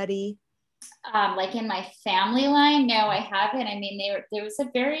anybody? Like in my family line, no, I haven't. I mean, there was a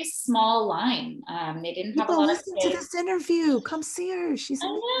very small line. They didn't have a lot of space. Listen to this interview. Come see her. She's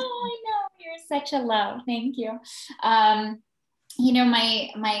amazing. I know. You're such a love. Thank you. You know,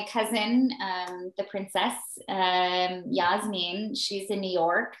 my cousin, the princess, Yasmin, she's in New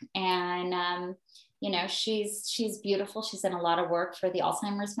York, and you know, she's beautiful. She's done a lot of work for the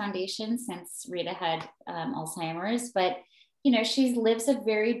Alzheimer's Foundation since Rita had Alzheimer's, but you know, she lives a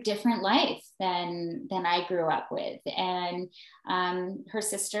very different life than I grew up with. And her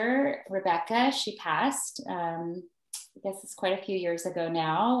sister, Rebecca, she passed, I guess it's quite a few years ago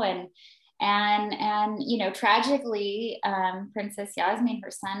now. And you know, tragically, Princess Yasmin, her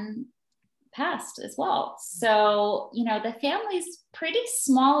son, passed as well. So, you know, the family's pretty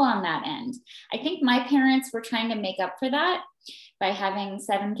small on that end. I think my parents were trying to make up for that by having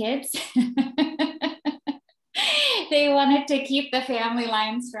 7 kids. They wanted to keep the family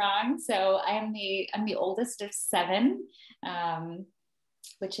line strong. So I'm the oldest of 7,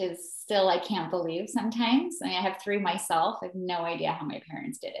 which is still, I can't believe sometimes. I mean, I have 3 myself. I have no idea how my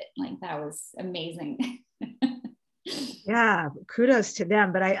parents did it. Like, that was amazing. Yeah, kudos to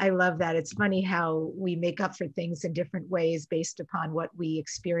them. But I love that. It's funny how we make up for things in different ways based upon what we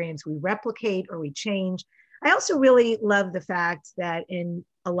experience. We replicate or we change. I also really love the fact that in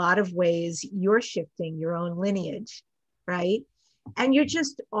a lot of ways, you're shifting your own lineage, right? And you're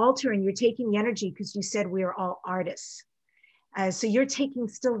just altering, you're taking the energy because you said we are all artists. So you're taking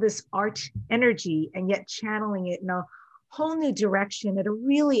still this art energy and yet channeling it in a whole new direction at a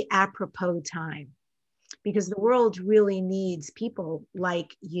really apropos time, because the world really needs people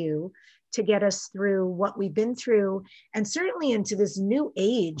like you to get us through what we've been through, and certainly into this new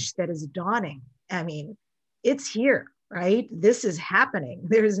age that is dawning. I mean, it's here, right? This is happening.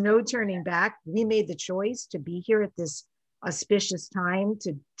 There is no turning back. We made the choice to be here at this auspicious time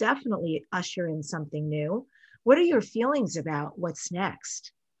to definitely usher in something new. What are your feelings about what's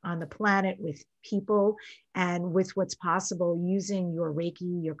next on the planet with people and with what's possible using your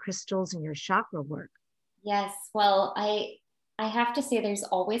Reiki, your crystals, and your chakra work? Yes, well, I have to say there's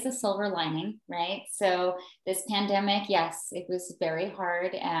always a silver lining, right? So this pandemic, yes, it was very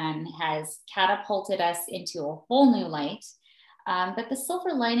hard and has catapulted us into a whole new light. But the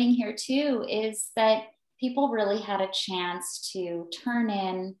silver lining here too is that people really had a chance to turn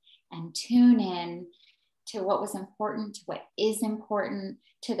in and tune in to what was important, to what is important,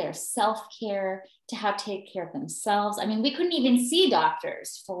 to their self-care, to how to take care of themselves. I mean, we couldn't even see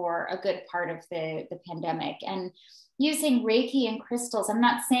doctors for a good part of the pandemic. And using Reiki and crystals, I'm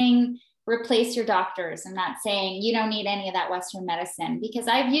not saying replace your doctors. I'm not saying you don't need any of that Western medicine, because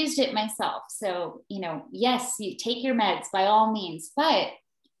I've used it myself. So, yes, you take your meds by all means, but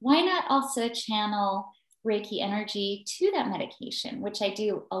why not also channel Reiki energy to that medication, which I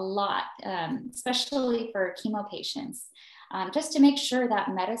do a lot, especially for chemo patients, just to make sure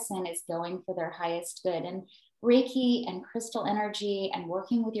that medicine is going for their highest good. And Reiki and crystal energy and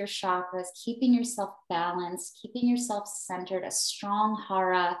working with your chakras, keeping yourself balanced, keeping yourself centered, a strong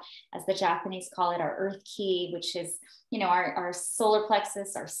hara, as the Japanese call it, our earth key, which is, our solar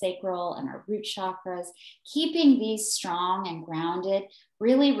plexus, our sacral, and our root chakras. Keeping these strong and grounded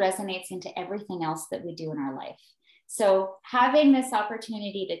really resonates into everything else that we do in our life. So having this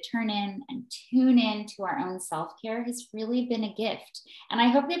opportunity to turn in and tune in to our own self-care has really been a gift. And I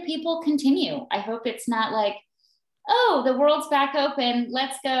hope that people continue. I hope it's not like, oh, the world's back open,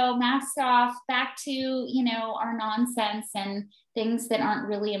 let's go, masks off, back to, our nonsense and things that aren't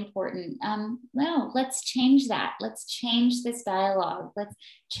really important. No, let's change that. Let's change this dialogue. Let's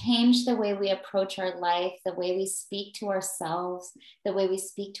change the way we approach our life, the way we speak to ourselves, the way we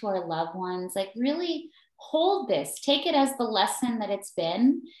speak to our loved ones. Like, really hold this, take it as the lesson that it's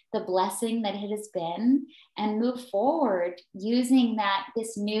been, the blessing that it has been, and move forward using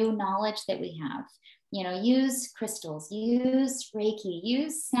this new knowledge that we have. Use crystals, use Reiki,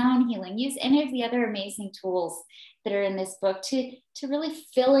 use sound healing, use any of the other amazing tools that are in this book to really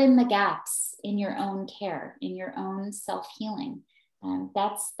fill in the gaps in your own care, in your own self-healing.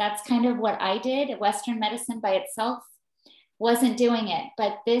 That's kind of what I did. Western medicine by itself wasn't doing it,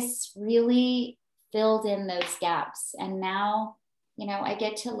 but this really filled in those gaps. And now, I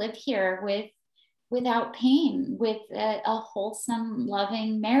get to live here without pain, with a wholesome,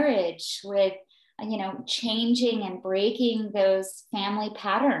 loving marriage, with changing and breaking those family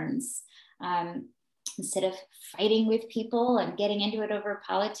patterns, instead of fighting with people and getting into it over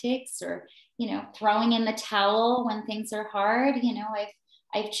politics, or, throwing in the towel when things are hard.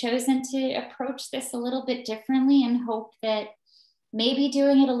 I've chosen to approach this a little bit differently, and hope that maybe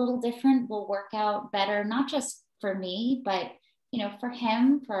doing it a little different will work out better, not just for me, but for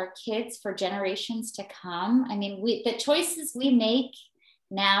him, for our kids, for generations to come. I mean, the choices we make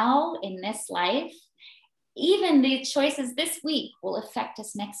now in this life, even the choices this week, will affect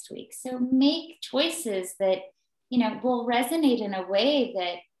us next week. So make choices that, will resonate in a way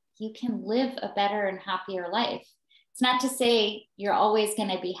that you can live a better and happier life. It's not to say you're always going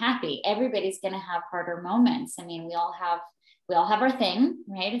to be happy. Everybody's going to have harder moments. I mean, we all have our thing,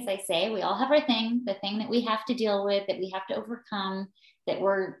 right? As I say, we all have our thing, the thing that we have to deal with, that we have to overcome, that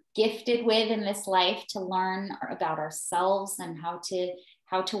we're gifted with in this life to learn about ourselves and how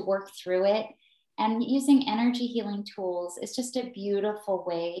to work through it. And using energy healing tools is just a beautiful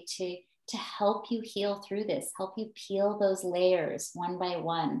way to help you heal through this, help you peel those layers one by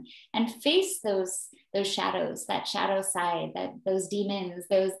one and face those shadows, that shadow side, those demons,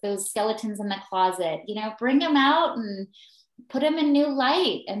 those skeletons in the closet, bring them out and put them in new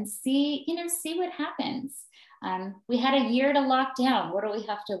light and see what happens. We had a year to lock down. What do we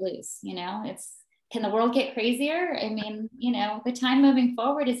have to lose? Can the world get crazier? I mean, the time moving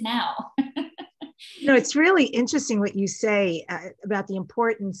forward is now. It's really interesting what you say about the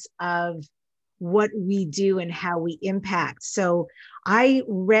importance of what we do and how we impact. So I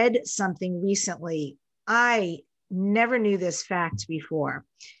read something recently. I never knew this fact before.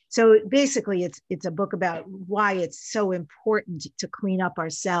 So basically it's a book about why it's so important to clean up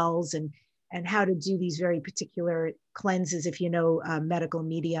our cells and how to do these very particular cleanses, if you know Medical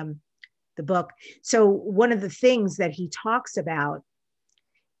Medium, the book. So one of the things that he talks about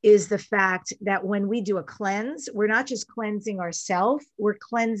is the fact that when we do a cleanse, we're not just cleansing ourselves, we're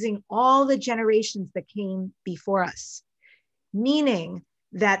cleansing all the generations that came before us, meaning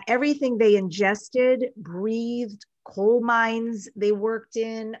that everything they ingested, breathed, coal mines they worked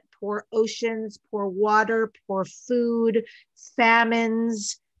in, poor oceans, poor water, poor food,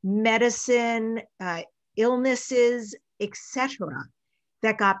 famines, medicine, illnesses, etc.,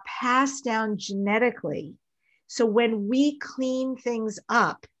 that got passed down genetically. So when we clean things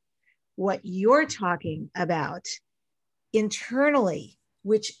up, what you're talking about internally,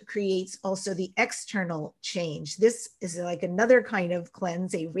 which creates also the external change. This is like another kind of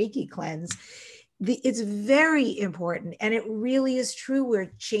cleanse, a Reiki cleanse. It's very important. And it really is true.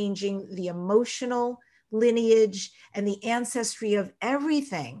 We're changing the emotional lineage and the ancestry of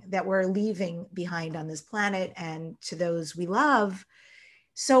everything that we're leaving behind on this planet and to those we love.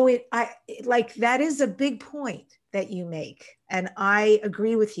 So that is a big point that you make. And I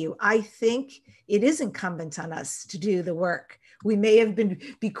agree with you. I think it is incumbent on us to do the work. We may have been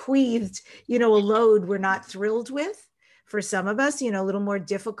bequeathed, a load we're not thrilled with. For some of us, a little more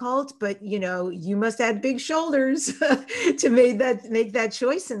difficult, but you must have big shoulders to make that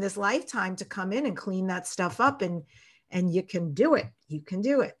choice in this lifetime to come in and clean that stuff up, and you can do it. You can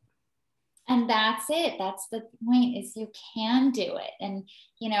do it. And that's it. That's the point, is you can do it. And,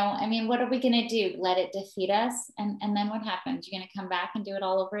 what are we going to do? Let it defeat us? And then what happens? You're going to come back and do it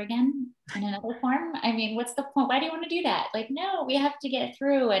all over again in another form? What's the point? Why do you want to do that? No, we have to get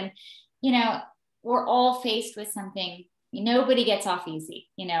through. And, we're all faced with something. Nobody gets off easy,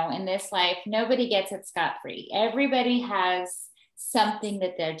 in this life. Nobody gets it scot-free. Everybody has something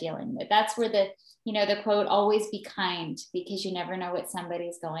that they're dealing with. That's where the quote, always be kind, because you never know what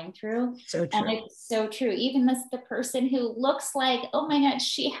somebody's going through. So true. And it's so true. Even the person who looks like, oh my God,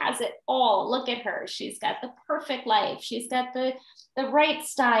 she has it all. Look at her. She's got the perfect life. She's got the right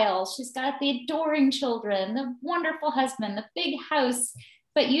style. She's got the adoring children, the wonderful husband, the big house.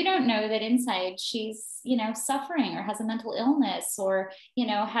 But you don't know that inside she's, suffering, or has a mental illness, or,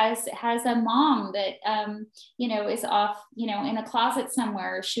 has a mom that, is off, in a closet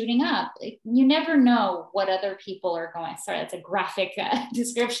somewhere shooting up. You never know what other people are going. Sorry, that's a graphic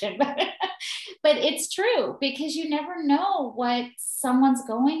description, but it's true, because you never know what someone's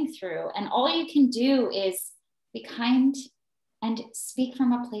going through. And all you can do is be kind and speak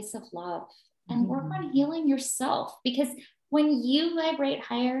from a place of love, and work on healing yourself, because when you vibrate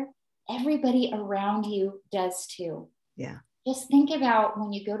higher, everybody around you does too. Yeah. Just think about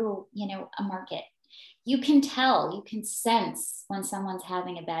when you go to, a market, you can tell, you can sense when someone's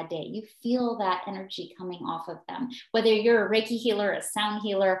having a bad day. You feel that energy coming off of them, whether you're a Reiki healer, a sound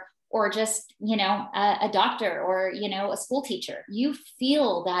healer, or just, a doctor, or, a school teacher. You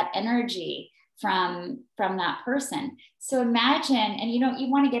feel that energy from that person. So imagine, and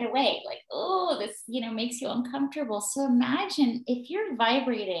you want to get away, oh, this, makes you uncomfortable. So imagine if you're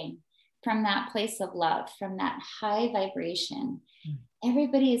vibrating from that place of love, from that high vibration,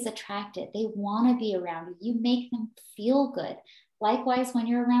 everybody is attracted. They want to be around you. You make them feel good. Likewise, when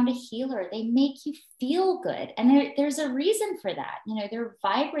you're around a healer, they make you feel good. And there's a reason for that. They're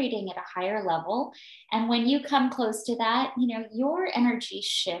vibrating at a higher level. And when you come close to that, your energy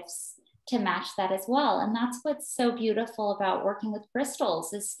shifts to match that as well. And that's what's so beautiful about working with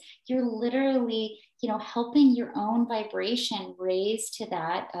crystals, is you're literally, helping your own vibration raise to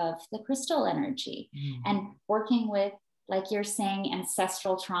that of the crystal energy. And working with, like you're saying,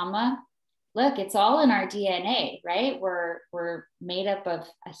 ancestral trauma. Look, it's all in our DNA, right? We're made up of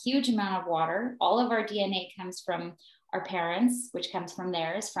a huge amount of water. All of our DNA comes from our parents, which comes from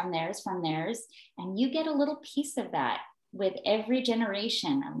theirs, from theirs, from theirs. And you get a little piece of that. With every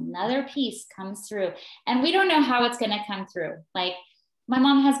generation, another piece comes through, and we don't know how it's going to come through. Like, my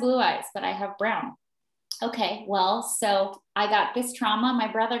mom has blue eyes, but I have brown. Okay, well, so I got this trauma. My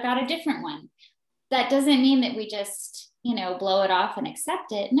brother got a different one. That doesn't mean that we just, blow it off and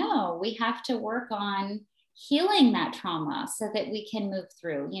accept it. No, we have to work on healing that trauma so that we can move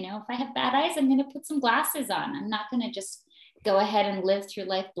through. If I have bad eyes, I'm going to put some glasses on. I'm not going to just go ahead and live through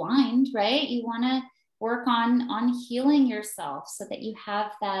life blind, right? You want to work on healing yourself so that you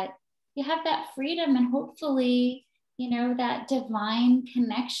have that freedom, and hopefully, that divine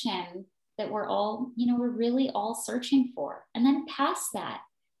connection that we're all, we're really all searching for. And then past that,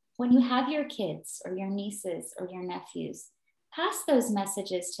 when you have your kids or your nieces or your nephews, pass those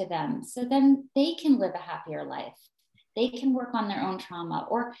messages to them so then they can live a happier life. They can work on their own trauma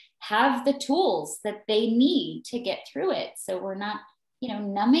or have the tools that they need to get through it. So we're not,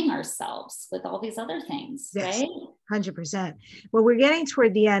 numbing ourselves with all these other things, Yes, right? 100%. Well, we're getting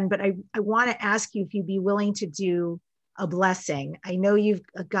toward the end, but I want to ask you if you'd be willing to do a blessing. I know you've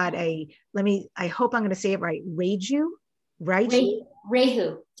got I hope I'm going to say it right. Reiju,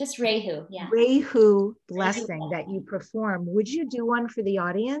 just Reiju, yeah. Reiju blessing that you perform. Would you do one for the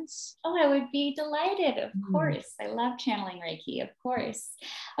audience? Oh, I would be delighted, of course. I love channeling Reiki, of course.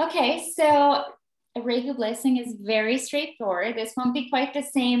 Okay, so a Reiju blessing is very straightforward. This won't be quite the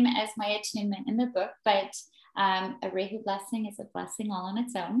same as my attunement in the book, but a Reiju blessing is a blessing all on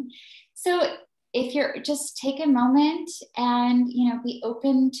its own. So if you're just take a moment and, be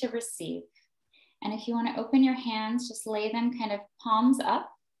open to receive. And if you want to open your hands, just lay them kind of palms up,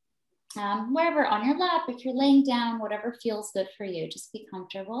 wherever, on your lap, if you're laying down, whatever feels good for you, just be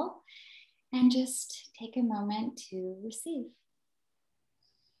comfortable and just take a moment to receive.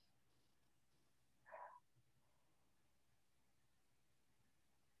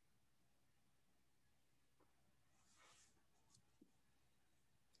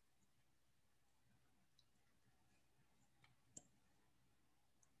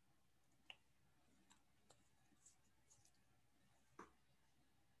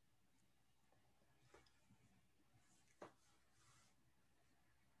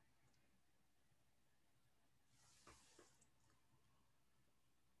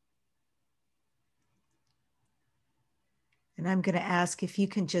 And I'm going to ask if you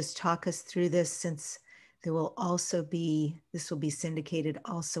can just talk us through this, since this will be syndicated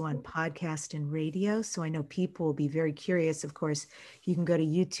also on podcast and radio. So I know people will be very curious. Of course, you can go to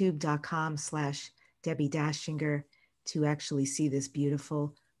youtube.com/Debbi Dachinger to actually see this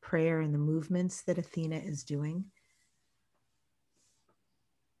beautiful prayer and the movements that Athena is doing.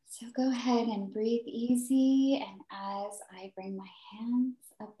 So go ahead and breathe easy. And as I bring my hands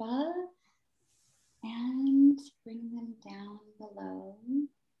above and bring them down below,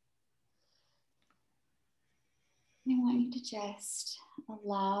 I want you to just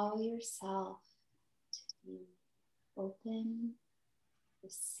allow yourself to be open,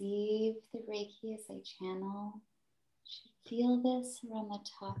 receive the Reiki as I channel. You should feel this around the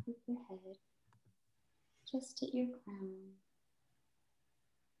top of your head, just at your crown.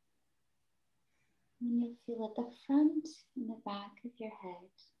 And you'll feel at the front and the back of your head,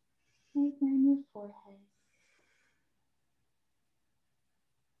 right there on your forehead.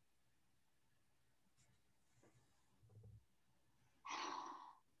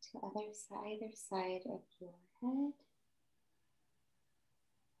 To either side of your head,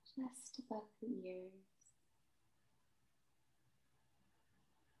 just above the ears.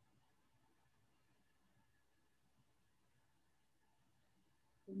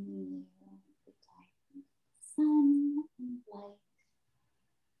 Bringing you the diamond sun and light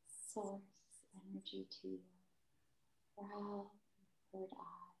source energy to your brow and third eye.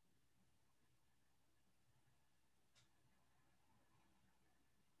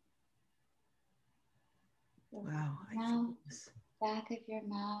 Wow. Mouth, back of your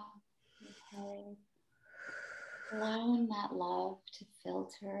mouth, your head. Allowing that love to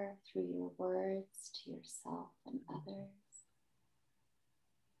filter through your words to yourself and others.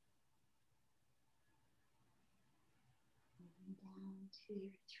 Moving down to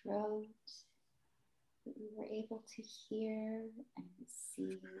your throat, that you were able to hear and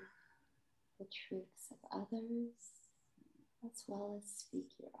receive the truths of others, as well as speak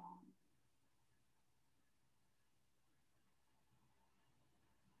your own.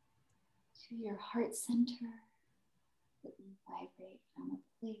 To your heart center, that you vibrate from a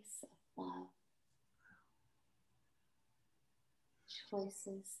place of love.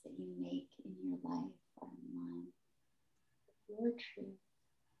 Choices that you make in your life are in line with your truth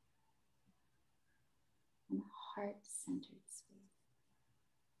and a heart-centered space.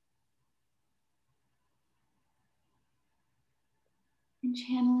 And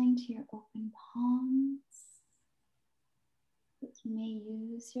channeling to your open palms, that you may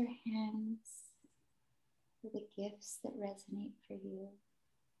use your hands for the gifts that resonate for you,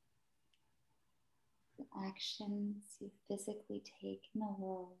 the actions you physically take in the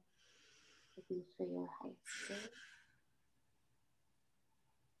world will be for your highest good.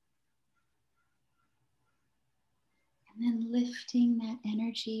 And then lifting that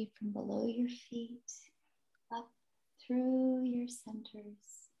energy from below your feet up through your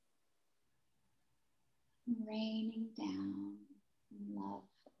centers, and raining down love.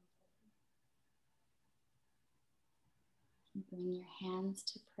 Bring your hands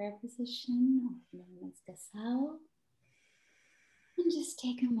to prayer position, known as Gasal. And just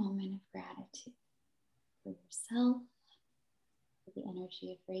take a moment of gratitude for yourself, for the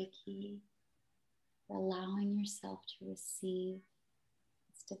energy of Reiki, for allowing yourself to receive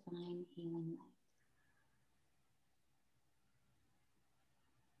this divine healing light.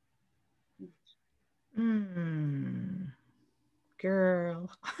 Girl.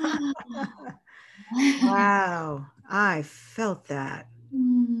 Wow. I felt that.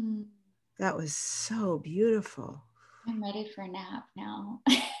 That was so beautiful. I'm ready for a nap now.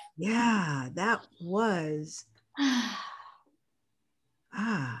 Yeah, that was,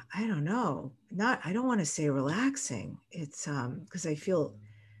 I don't know. I don't want to say relaxing. It's because I feel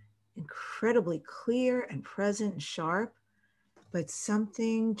incredibly clear and present and sharp, but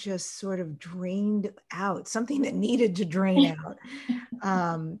something just sort of drained out, something that needed to drain out.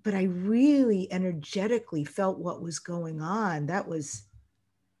 But I really energetically felt what was going on. That was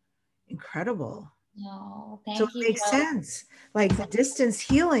incredible. No, So thank it you. makes sense. Like the distance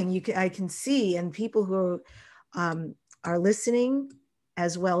healing, I can see, and people who are listening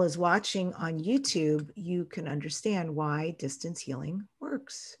as well as watching on YouTube, you can understand why distance healing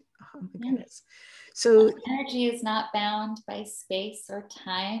works. Oh my goodness. So energy is not bound by space or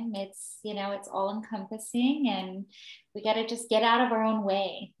time. It's, it's all encompassing, and we got to just get out of our own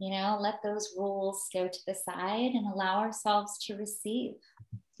way, let those rules go to the side and allow ourselves to receive.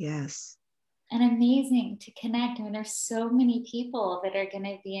 Yes. And amazing to connect. I mean, there's so many people that are going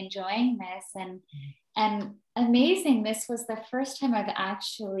to be enjoying this, and amazing. This was the first time I've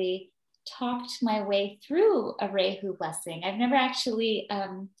actually talked my way through a Reiju blessing. I've never actually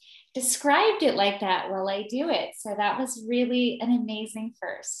described it like that while I do it. So that was really an amazing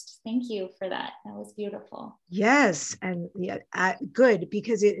first. Thank you for that. That was beautiful. Yes. And yeah, good,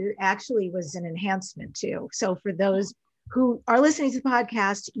 because it actually was an enhancement too. So for those who are listening to the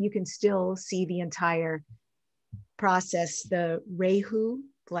podcast, you can still see the entire process, the Reiju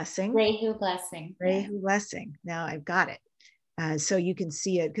blessing. Reiju blessing. Reiju blessing. Now I've got it. So you can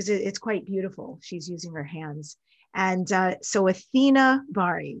see it because it's quite beautiful. She's using her hands. And so ATHENA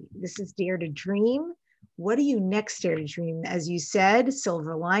Bahri, this is Dare to Dream. What do you next dare to dream? As you said,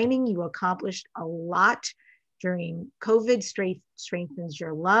 silver lining, you accomplished a lot during COVID, strengthens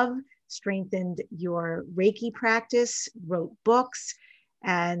your love, strengthened your Reiki practice, wrote books,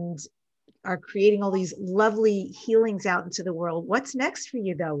 and are creating all these lovely healings out into the world. What's next for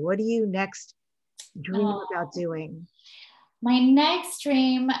you though? What do you next dream about doing? My next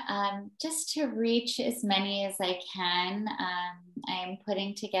dream, just to reach as many as I can, I'm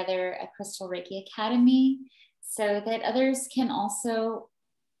putting together a Crystal Reiki Academy so that others can also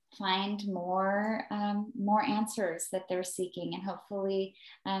find more answers that they're seeking, and hopefully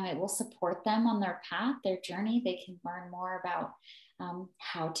it will support them on their path, their journey. They can learn more about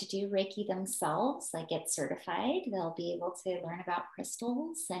how to do Reiki themselves, like get certified. They'll be able to learn about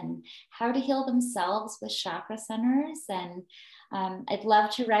crystals and how to heal themselves with chakra centers. And I'd love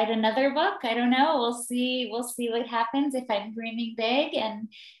to write another book. I don't know. We'll see what happens if I'm dreaming big.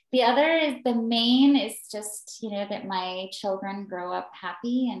 And the other is the main is just, that my children grow up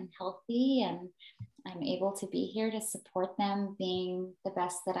happy and healthy, and I'm able to be here to support them being the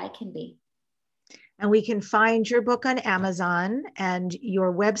best that I can be. And we can find your book on Amazon and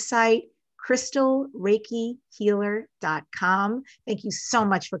your website, crystalreikihealer.com. Thank you so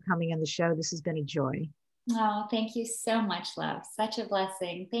much for coming on the show. This has been a joy. Oh, thank you so much, love. Such a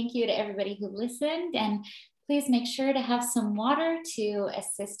blessing. Thank you to everybody who listened. And please make sure to have some water to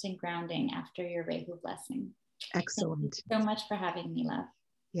assist in grounding after your Reiju blessing. Excellent. Thank you so much for having me, love.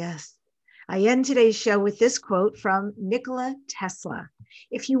 Yes. I end today's show with this quote from Nikola Tesla.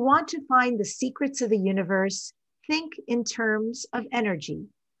 If you want to find the secrets of the universe, think in terms of energy,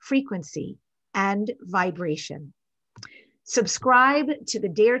 frequency, and vibration. Subscribe to the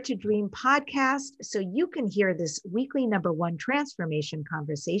Dare to Dream podcast so you can hear this weekly #1 transformation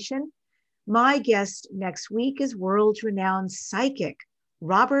conversation. My guest next week is world-renowned psychic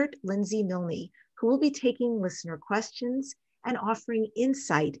Robert Lindsay Milne, who will be taking listener questions and offering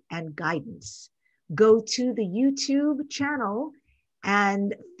insight and guidance. Go to the YouTube channel,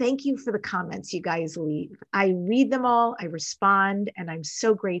 and thank you for the comments you guys leave. I read them all, I respond, and I'm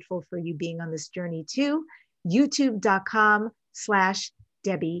so grateful for you being on this journey too.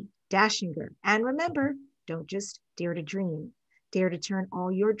 youtube.com/Debbi Dachinger. And remember, don't just dare to dream, dare to turn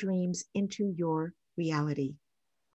all your dreams into your reality.